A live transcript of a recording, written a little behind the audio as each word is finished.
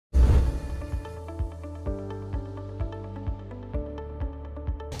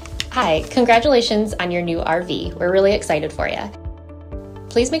Hi, congratulations on your new RV. We're really excited for you.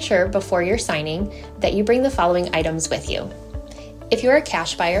 Please make sure before you're signing that you bring the following items with you. If you're a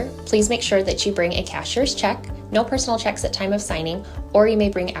cash buyer, please make sure that you bring a cashier's check, no personal checks at time of signing, or you may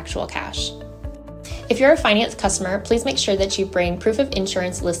bring actual cash. If you're a finance customer, please make sure that you bring proof of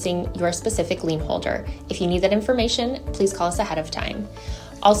insurance listing your specific lien holder. If you need that information, please call us ahead of time.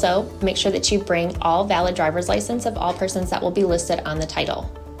 Also, make sure that you bring all valid driver's license of all persons that will be listed on the title.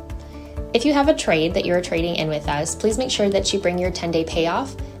 If you have a trade that you're trading in with us, please make sure that you bring your 10-day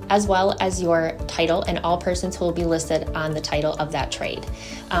payoff as well as your title and all persons who will be listed on the title of that trade.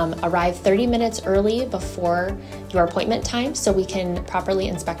 Arrive 30 minutes early before your appointment time so we can properly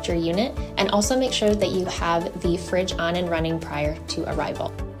inspect your unit, and also make sure that you have the fridge on and running prior to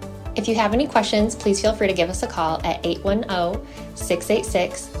arrival. If you have any questions, please feel free to give us a call at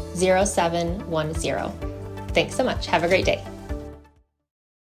 810-686-0710. Thanks so much. Have a great day.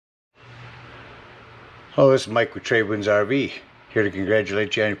 Hello, this is Mike with TradeWinds RV. Here to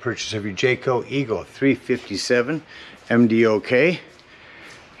congratulate you on your purchase of your Jayco Eagle 357 MDOK. You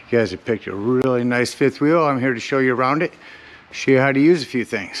guys have picked a really nice fifth wheel. I'm here to show you around it, show you how to use a few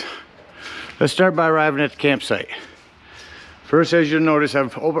things. Let's start by arriving at the campsite. First, as you'll notice,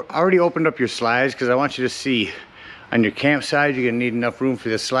 I've already opened up your slides because I want you to see on your campsite you're going to need enough room for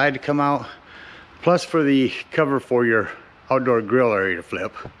the slide to come out, plus for the cover for your outdoor grill area to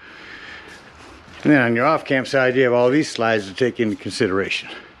flip. And then on your off campsite, you have all these slides to take into consideration.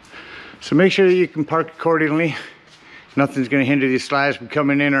 So make sure that you can park accordingly. Nothing's going to hinder these slides from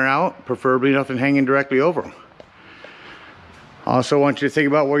coming in or out, preferably nothing hanging directly over them. Also want you to think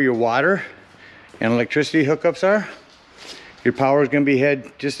about where your water and electricity hookups are. Your power is going to be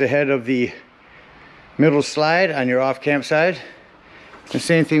just ahead of the middle slide on your off campsite. The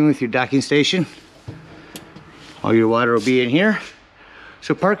same thing with your docking station. All your water will be in here.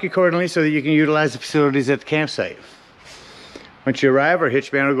 So park accordingly so that you can utilize the facilities at the campsite. Once you arrive, our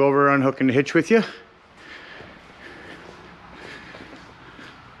hitch man will go over unhooking the hitch with you.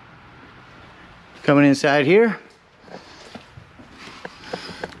 Coming inside here,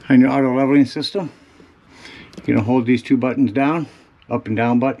 on your auto leveling system, you're going to hold these two buttons down, up and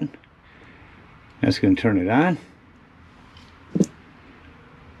down button. That's going to turn it on.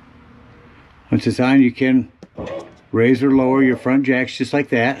 Once it's on, you can raise or lower your front jacks just like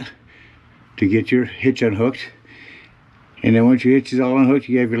that to get your hitch unhooked. And then once your hitch is all unhooked,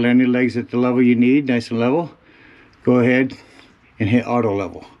 you have your landing legs at the level you need, nice and level. Go ahead and hit auto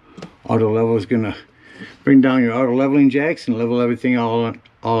level. Auto level is going to bring down your auto leveling jacks and level everything all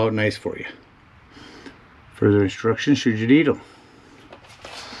out nice for you. Further instructions should you need them.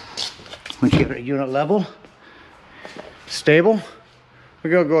 Once you get our unit level, stable, we're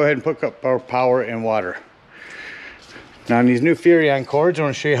going to go ahead and hook up our power and water. Now on these new Furion cords, I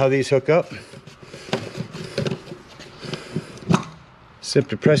want to show you how these hook up.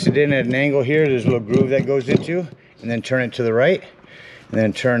 Simply press it in at an angle here. There's a little groove that goes into, and then turn it to the right, and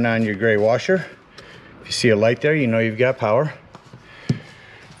then turn on your gray washer. If you see a light there, you know you've got power.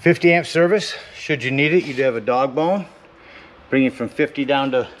 50 amp service, should you need it. You do have a dog bone. Bring it from 50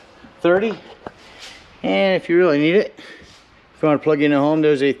 down to 30. And if you really need it, if you want to plug in at home,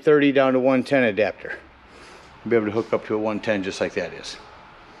 there's a 30 down to 110 adapter. You'll be able to hook up to a 110 just like that is.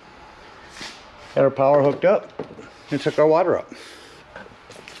 Got our power hooked up and took our water up.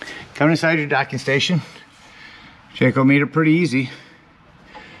 Coming inside your docking station, Jayco made it pretty easy.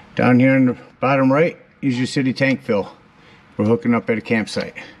 Down here in the bottom right is your city tank fill. We're hooking up at a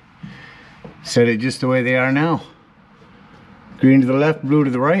campsite. Set it just the way they are now. Green to the left, blue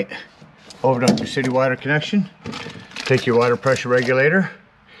to the right. Open up your city water connection. Take your water pressure regulator.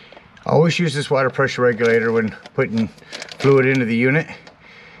 Always use this water pressure regulator when putting fluid into the unit.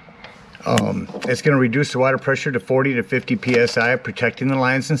 It's going to reduce the water pressure to 40 to 50 psi, protecting the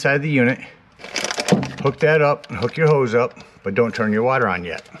lines inside the unit. Hook that up and hook your hose up, but don't turn your water on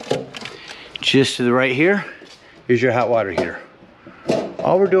yet. Just to the right here is your hot water heater.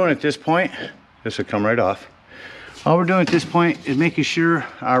 All we're doing at this point, this will come right off. All we're doing at this point is making sure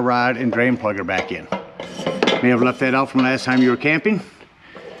our rod and drain plug are back in. May have left that out from last time you were camping.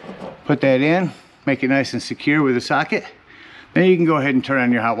 Put that in, make it nice and secure with a socket. Then you can go ahead and turn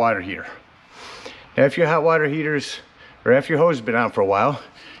on your hot water heater. Now if your hot water heaters, or if your hose has been on for a while,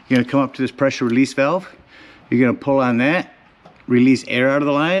 you're gonna come up to this pressure release valve. You're gonna pull on that, release air out of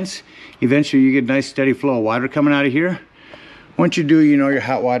the lines. Eventually you get a nice steady flow of water coming out of here. Once you do, you know your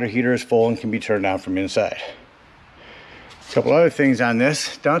hot water heater is full and can be turned on from inside. A couple other things on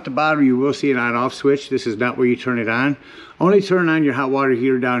this. Down at the bottom you will see an on-off switch. This is not where you turn it on. Only turn on your hot water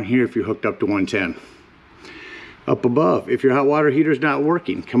heater down here if you're hooked up to 110. up above. If your hot water heater is not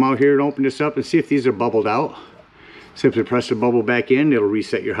working, come out here and open this up and see if these are bubbled out. Simply press the bubble back in, it'll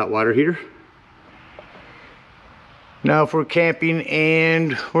reset your hot water heater. Now if we're camping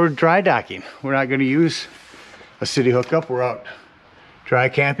and we're dry docking, we're not going to use a city hookup, we're out dry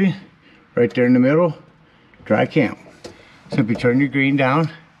camping, right there in the middle, dry camp. Simply turn your green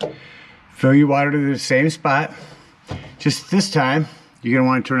down, fill your water to the same spot. Just this time, you're going to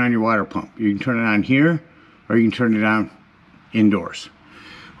want to turn on your water pump. You can turn it on here, or you can turn it on indoors.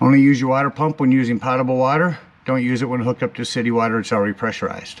 Only use your water pump when using potable water. Don't use it when hooked up to city water, it's already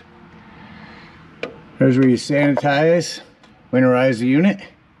pressurized. There's where you sanitize, winterize the unit.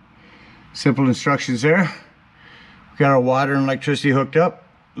 Simple instructions there. We've got our water and electricity hooked up.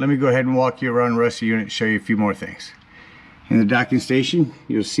 Let me go ahead and walk you around the rest of the unit and show you a few more things. In the docking station,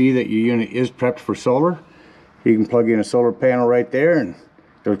 you'll see that your unit is prepped for solar. You can plug in a solar panel right there and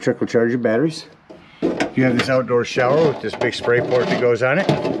it'll trickle charge your batteries. You have this outdoor shower with this big spray port that goes on it.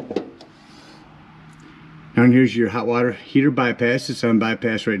 Down here's your hot water heater bypass. It's on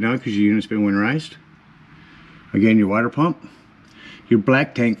bypass right now because your unit's been winterized. Again, your water pump. Your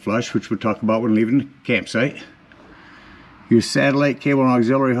black tank flush, which we'll talk about when leaving the campsite. Your satellite cable and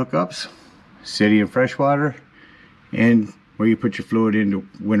auxiliary hookups. City and freshwater. And where you put your fluid in to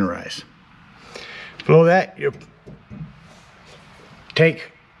winterize. Below that, your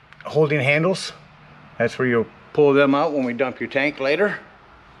tank holding handles. That's where you'll pull them out when we dump your tank later.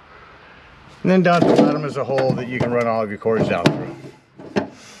 And then down at the bottom is a hole that you can run all of your cords down through.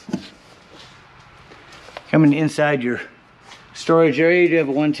 Coming inside your storage area, you have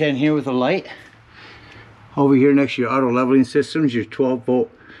a 110 here with a light. Over here next to your auto leveling systems, your 12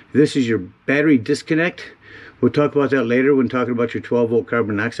 volt. This is your battery disconnect. We'll talk about that later when talking about your 12 volt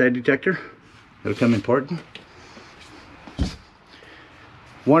carbon monoxide detector. That'll come important.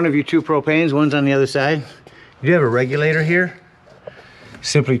 One of your two propanes, one's on the other side. You do have a regulator here.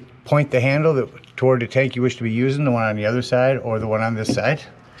 Simply point the handle toward the tank you wish to be using, the one on the other side or the one on this side.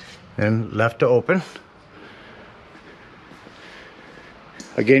 Then left to open.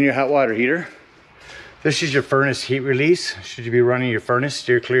 Again, your hot water heater. This is your furnace heat release. Should you be running your furnace,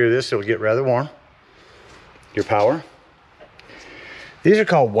 steer clear of this, it'll get rather warm. Your power. These are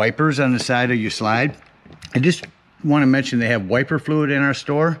called wipers on the side of your slide. I just want to mention they have wiper fluid in our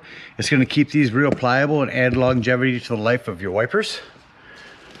store. It's going to keep these real pliable and add longevity to the life of your wipers.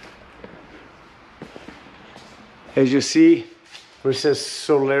 As you see where it says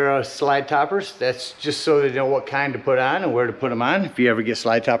Solera slide toppers, that's just so they know what kind to put on and where to put them on if you ever get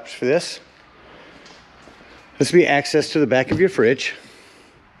slide toppers for this. This will be access to the back of your fridge.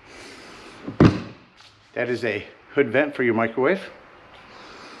 That is a hood vent for your microwave.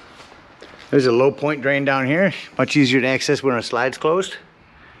 There's a low point drain down here, much easier to access when our slide's closed.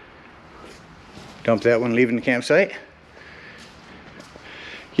 Dump that when leaving the campsite.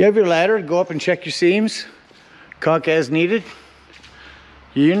 You have your ladder, go up and check your seams, caulk as needed.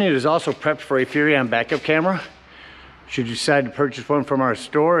 Your unit is also prepped for a Furrion backup camera. Should you decide to purchase one from our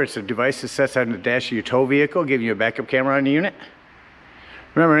store, it's a device that sits on the dash of your tow vehicle, giving you a backup camera on the unit.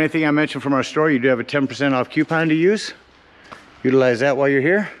 Remember, anything I mentioned from our store, you do have a 10% off coupon to use. Utilize that while you're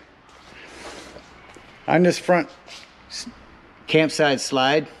here. On this front campsite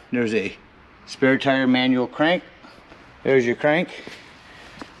slide, there's a spare tire manual crank. There's your crank.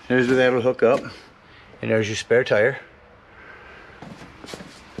 There's where that'll hook up. And there's your spare tire.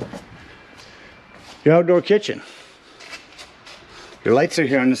 Your outdoor kitchen. Your lights are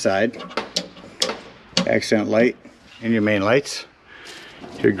here on the side. Accent light and your main lights.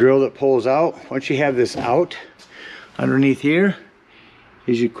 Your grill that pulls out. Once you have this out, underneath here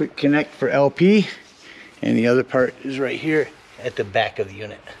is your quick connect for LP. And the other part is right here at the back of the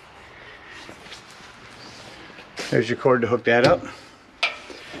unit. There's your cord to hook that up.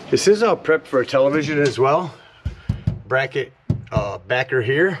 This is all prepped for a television as well. Bracket backer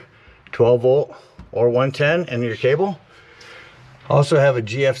here, 12 volt or 110, and your cable. Also have a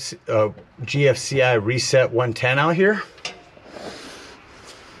GFCI reset 110 out here.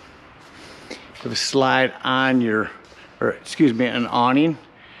 Have a slide on your, an awning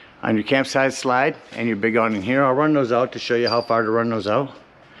on your campsite slide and your big awning here. I'll run those out to show you how far to run those out.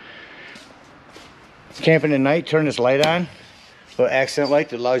 Camping at night, turn this light on. A little accent light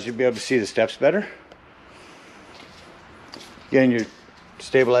that allows you to be able to see the steps better. Again, your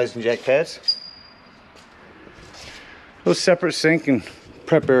stabilizing jack pads. Little separate sink and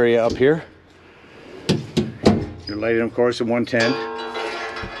prep area up here. Your lighting, of course, at 110.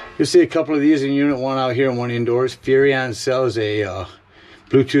 You'll see a couple of these in unit, one out here and one indoors. Furrion sells a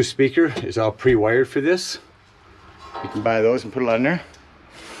Bluetooth speaker. It's all pre-wired for this. You can buy those and put it on there.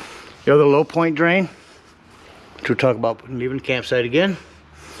 You have the low point drain. to talk about leaving the campsite again.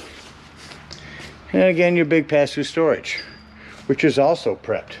 And again, your big pass-through storage, which is also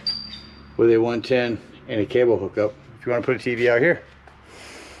prepped with a 110 and a cable hookup if you want to put a TV out here.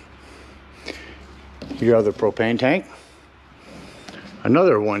 Your other propane tank,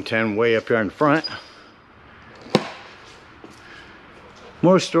 another 110 way up here in front,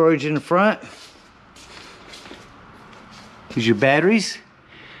 more storage in the front. Here's your batteries.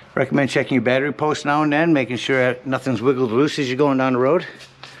 Recommend checking your battery post now and then, making sure that nothing's wiggled loose as you're going down the road.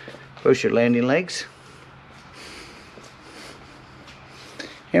 Push your landing legs.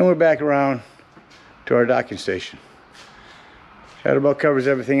 And we're back around to our docking station. That about covers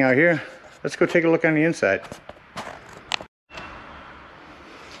everything out here. Let's go take a look on the inside.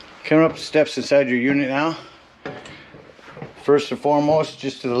 Coming up the steps inside your unit now. First and foremost,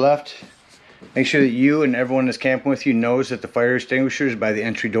 just to the left, make sure that you and everyone that's camping with you knows that the fire extinguisher is by the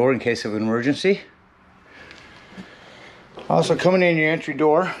entry door in case of an emergency. Also coming in your entry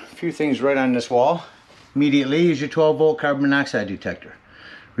door, a few things right on this wall. Immediately is your 12-volt carbon monoxide detector.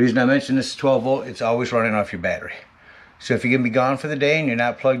 Reason I mention this is 12 volt, it's always running off your battery. So if you're going to be gone for the day and you're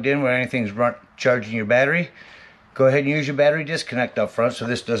not plugged in where anything's charging your battery, go ahead and use your battery disconnect up front so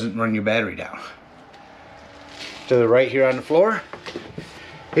this doesn't run your battery down. To the right here on the floor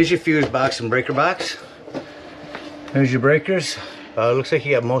is your fuse box and breaker box. There's your breakers. Looks like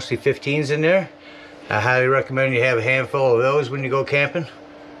you got mostly 15s in there. I highly recommend you have a handful of those when you go camping.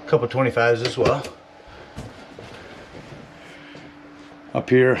 A couple 25s as well. Up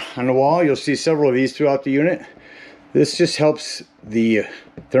here on the wall, you'll see several of these throughout the unit. This just helps the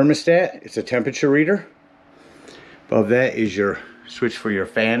thermostat. It's a temperature reader. Above that is your switch for your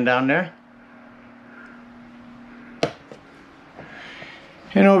fan down there.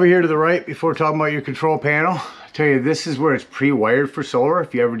 And over here to the right, before talking about your control panel, I tell you this is where it's pre-wired for solar.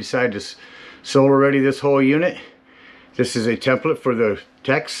 If you ever decide to solar ready this whole unit, this is a template for the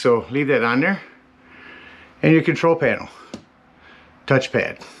text, so leave that on there. And your control panel,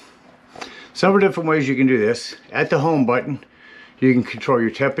 touchpad. Several different ways you can do this. At the home button, you can control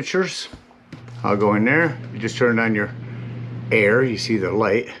your temperatures. I'll go in there, you just turn on your air, you see the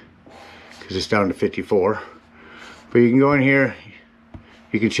light, because it's down to 54. But you can go in here,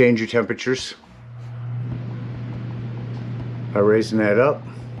 you can change your temperatures by raising that up.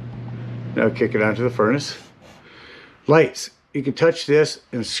 Now kick it onto the furnace. Lights, you can touch this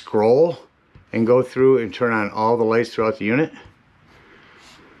and scroll and go through and turn on all the lights throughout the unit.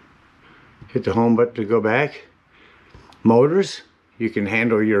 Hit the home button to go back. Motors, you can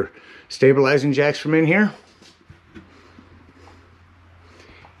handle your stabilizing jacks from in here.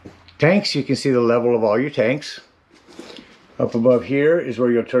 Tanks, you can see the level of all your tanks. Up above here is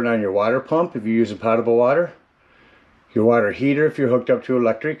where you'll turn on your water pump if you're using potable water, your water heater if you're hooked up to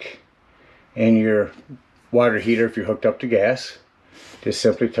electric, and your water heater if you're hooked up to gas. Just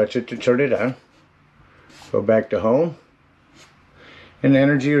simply touch it to turn it on. Go back to home. And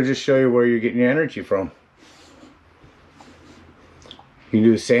energy will just show you where you're getting your energy from. You can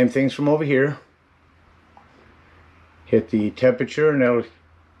do the same things from over here. Hit the temperature and that'll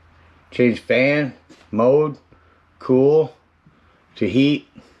change fan, mode, cool, to heat,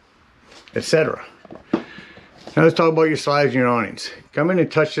 etc. Now let's talk about your slides and your awnings. Come in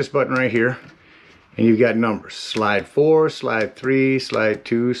and touch this button right here and you've got numbers. Slide 4, slide 3, slide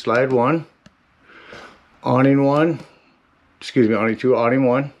 2, slide 1. Awning 1, excuse me, awning 2, awning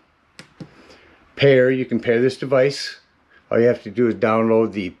 1. Pair, you can pair this device. All you have to do is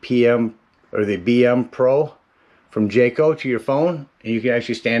download the PM or the BM Pro from Jayco to your phone and you can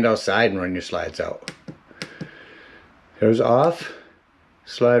actually stand outside and run your slides out. There's off.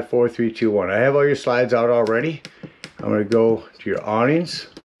 Slide 4, 3, 2, 1. I have all your slides out already. I'm going to go to your awnings.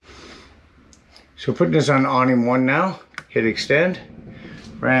 So putting this on awning 1 now. Hit extend.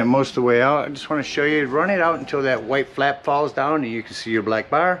 Ran it most of the way out. I just want to show you. Run it out until that white flap falls down and you can see your black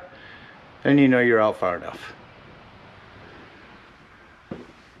bar. Then you know you're out far enough.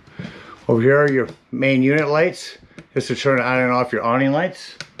 Over here are your main unit lights. This will turn on and off your awning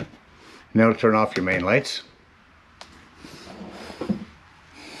lights. And that'll turn off your main lights.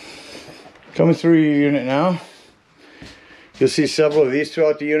 Coming through your unit now, you'll see several of these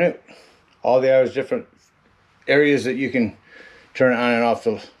throughout the unit. All they are is different areas that you can turn on and off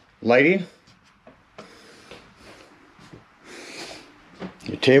the lighting.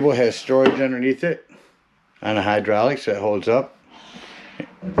 Your table has storage underneath it on a hydraulic, so it holds up.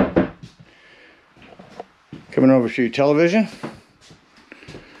 Coming over to your television.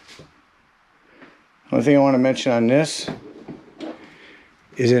 One thing I want to mention on this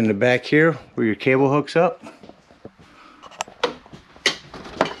is in the back here where your cable hooks up.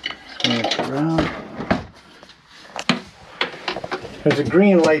 Swing it around. There's a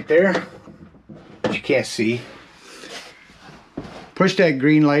green light there that you can't see. Push that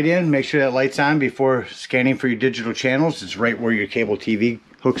green light in, make sure that light's on before scanning for your digital channels. It's right where your cable TV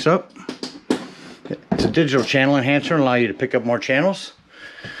hooks up. It's a digital channel enhancer and allow you to pick up more channels.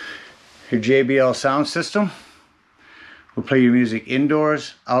 Your JBL sound system will play your music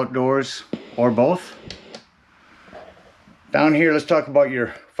indoors, outdoors, or both. Down here, let's talk about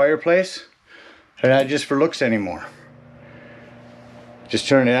your fireplace. They're not just for looks anymore. Just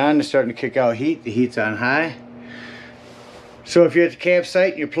turn it on, it's starting to kick out heat. The heat's on high. So if you're at the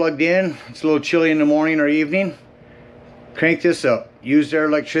campsite, you're plugged in, it's a little chilly in the morning or evening, crank this up. Use their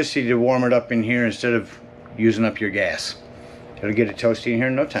electricity to warm it up in here instead of using up your gas. It'll get it toasty in here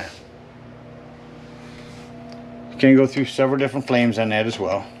in no time. You can go through several different flames on that as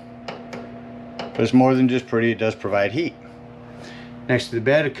well. But it's more than just pretty, it does provide heat. Next to the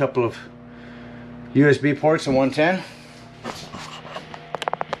bed, a couple of USB ports and 110.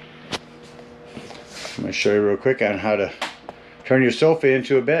 I'm going to show you real quick on how to turn your sofa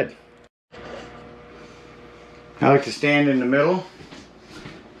into a bed. I like to stand in the middle.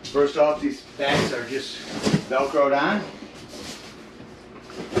 First off, these backs are just velcroed on.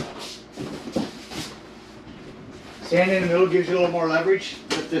 Standing in the middle gives you a little more leverage.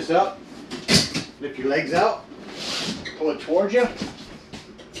 Lift this up, lift your legs out, pull it towards you.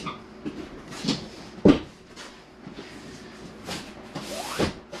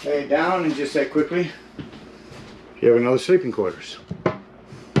 Lay it down, and just that quickly, you have another sleeping quarters.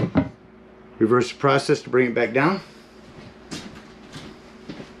 Reverse the process to bring it back down.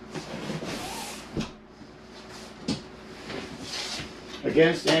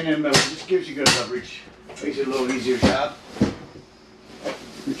 Again, stand in the middle, just gives you good leverage. Makes it a little easier job.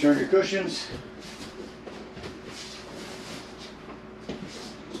 Return your cushions.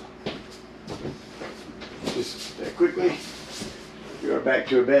 Just that quickly, you are back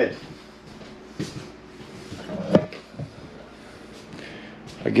to a bed.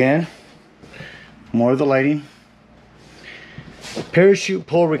 Again, more of the lighting. Parachute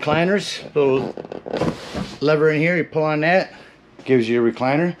pull recliners. Little lever in here, you pull on that, gives you a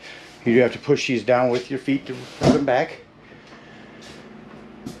recliner. You do have to push these down with your feet to put them back.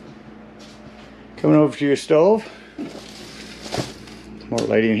 Coming over to your stove. More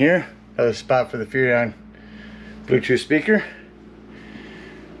lighting here. Another spot for the Furion Bluetooth speaker.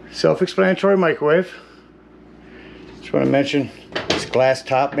 Self-explanatory microwave. Just want to mention this glass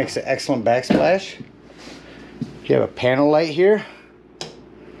top makes an excellent backsplash. You have a panel light here.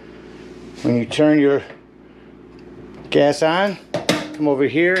 When you turn your gas on, come over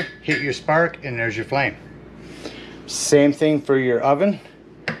here, hit your spark, and there's your flame. Same thing for your oven.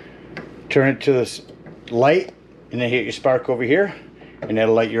 Turn it to this light, and then hit your spark over here, and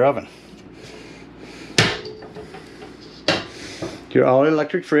that'll light your oven. Your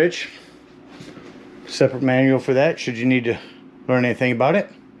all-electric fridge. Separate manual for that, should you need to learn anything about it.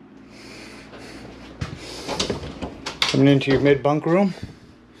 Coming into your mid-bunk room.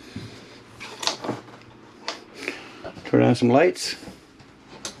 Turn on some lights.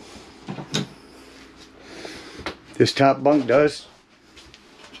 This top bunk does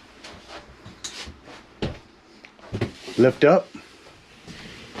lift up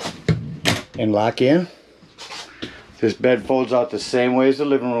and lock in. This bed folds out the same way as the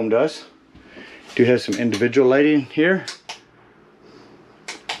living room does. Do have some individual lighting here.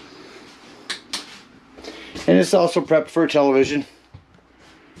 And it's also prepped for a television.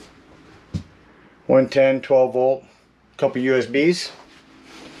 110, 12 volt, couple USBs.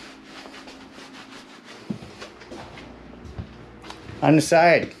 On the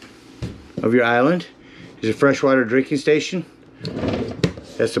side of your island is a freshwater drinking station.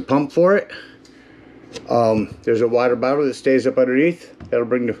 That's the pump for it. There's a water bottle that stays up underneath. That'll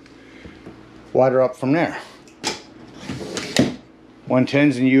bring the water up from there.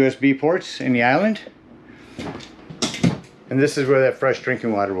 110s and USB ports in the island. And this is where that fresh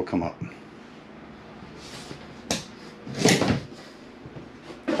drinking water will come up.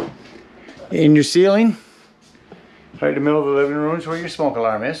 In your ceiling, right in the middle of the living room is where your smoke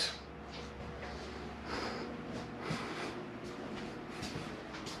alarm is.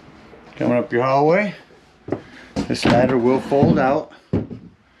 Coming up your hallway, this ladder will fold out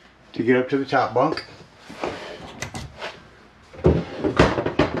to get up to the top bunk.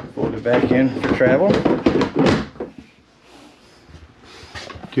 Fold it back in for travel.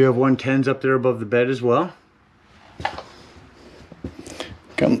 Do you have 110s up there above the bed as well?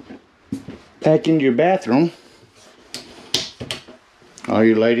 Come back into your bathroom. All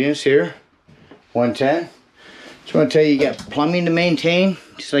your lighting is here. 110. Just want to tell you, you got plumbing to maintain,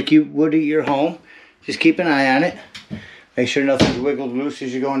 just like you would at your home. Just keep an eye on it. Make sure nothing's wiggled loose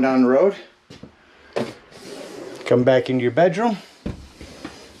as you're going down the road. Come back into your bedroom.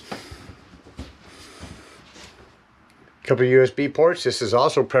 Couple of USB ports. This is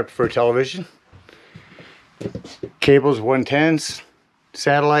also prepped for a television. Cables, 110s,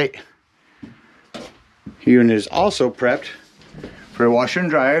 satellite. Unit is also prepped for a washer and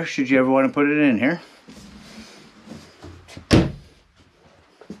dryer should you ever want to put it in here.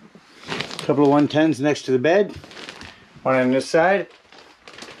 Couple of 110s next to the bed. One on this side.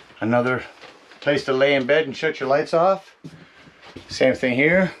 Another place to lay in bed and shut your lights off. Same thing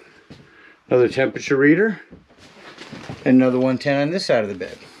here. Another temperature reader. And another 110 on this side of the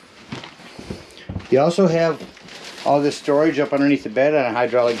bed. You also have all this storage up underneath the bed on a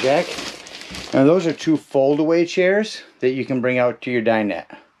hydraulic jack. Now those are 2 fold-away chairs that you can bring out to your dinette.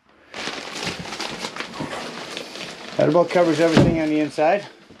 That about covers everything on the inside.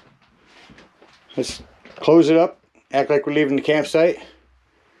 Let's close it up, act like we're leaving the campsite.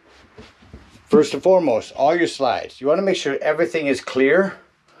 First and foremost, all your slides. You want to make sure everything is clear.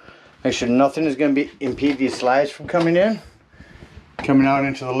 Make sure nothing is going to impede these slides from coming in. Coming out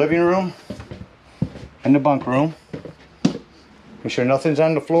into the living room and the bunk room. Make sure nothing's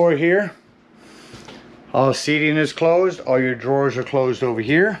on the floor here. All seating is closed. All your drawers are closed over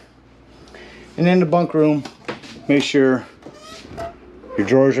here. And in the bunk room, make sure your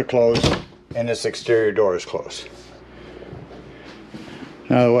drawers are closed and this exterior door is closed.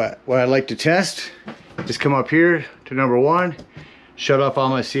 Now what I'd like to test is come up here to number 1, shut off all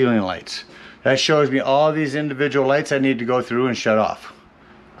my ceiling lights. That shows me all these individual lights I need to go through and shut off.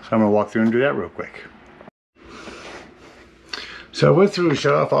 So I'm gonna walk through and do that real quick. So I went through and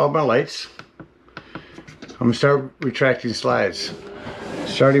shut off all my lights. I'm gonna start retracting slides.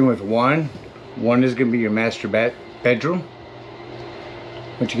 Starting with 1. 1 is gonna be your master bedroom.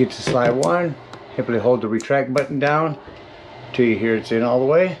 Once you get to slide 1, simply hold the retract button down until you hear it's in all the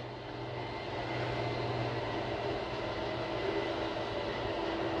way.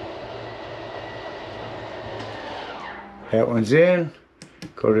 That one's in.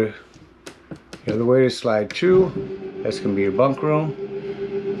 Go to the other way to slide 2. That's going to be your bunk room.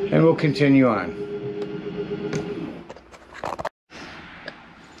 And we'll continue on.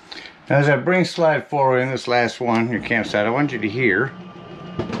 Now as I bring slide 4 in, this last one, your campsite, I want you to hear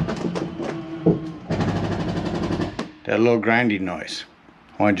that little grinding noise.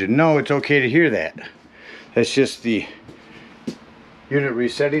 I want you to know it's okay to hear that. That's just the unit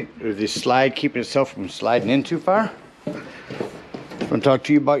resetting, or the slide keeping itself from sliding in too far. I'm going to talk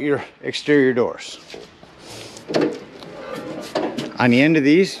to you about your exterior doors. On the end of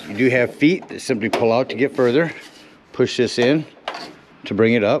these, you do have feet that simply pull out to get further. Push this in to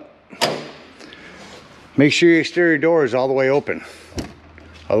bring it up. Make sure your exterior door is all the way open.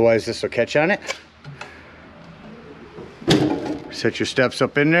 Otherwise this will catch on it. Set your steps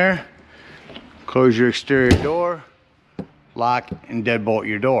up in there. Close your exterior door. Lock and deadbolt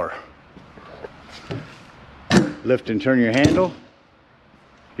your door. Lift and turn your handle.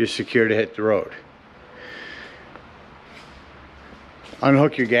 You're secure to hit the road.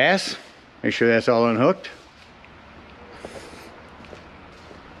 Unhook your gas. Make sure that's all unhooked.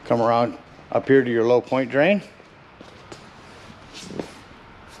 Come around up here to your low point drain.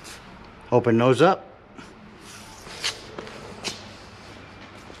 Open those up.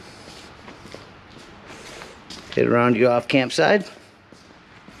 Get around you off campsite.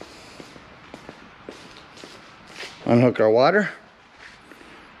 Unhook our water.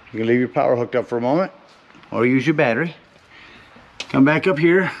 You can leave your power hooked up for a moment or use your battery. Come back up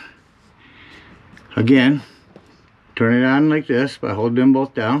here. Again, turn it on like this by holding them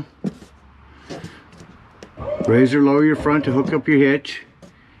both down. Raise or lower your front to hook up your hitch,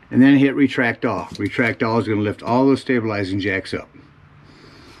 and then hit retract all. Retract all is going to lift all those stabilizing jacks up.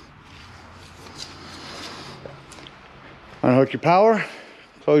 Unhook your power,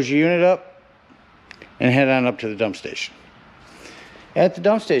 close your unit up, and head on up to the dump station. At the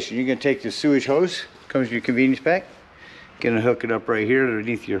dump station, you're going to take the sewage hose, comes with your convenience pack. Going to hook it up right here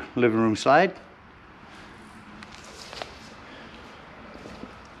underneath your living room slide.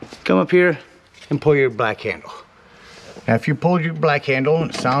 Come up here and pull your black handle. Now if you pulled your black handle and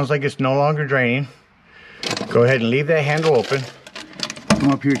it sounds like it's no longer draining, go ahead and leave that handle open.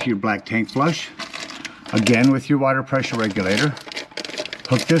 Come up here to your black tank flush. Again with your water pressure regulator.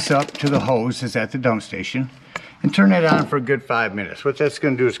 Hook this up to the hose that's at the dump station and turn that on for a good 5 minutes. What that's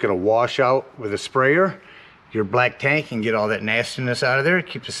going to do is going to wash out with a sprayer your black tank and get all that nastiness out of there.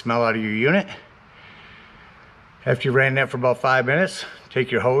 Keep the smell out of your unit. After you ran that for about 5 minutes, take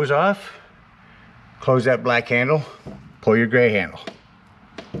your hose off, close that black handle, pull your gray handle.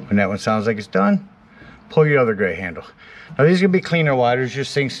 When that one sounds like it's done, pull your other gray handle. Now these are gonna be cleaner waters, your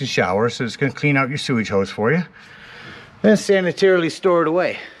sinks and showers, so it's gonna clean out your sewage hose for you. Then sanitarily store it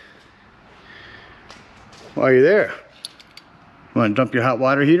away. While you're there, you wanna dump your hot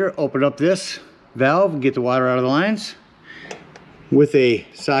water heater, open up this valve and get the water out of the lines with a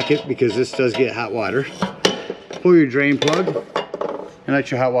socket, because this does get hot water. Pull your drain plug and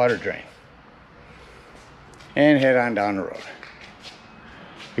let your hot water drain. And head on down the road.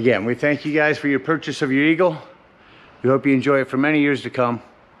 Again, we thank you guys for your purchase of your Eagle. We hope you enjoy it for many years to come.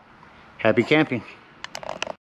 Happy camping.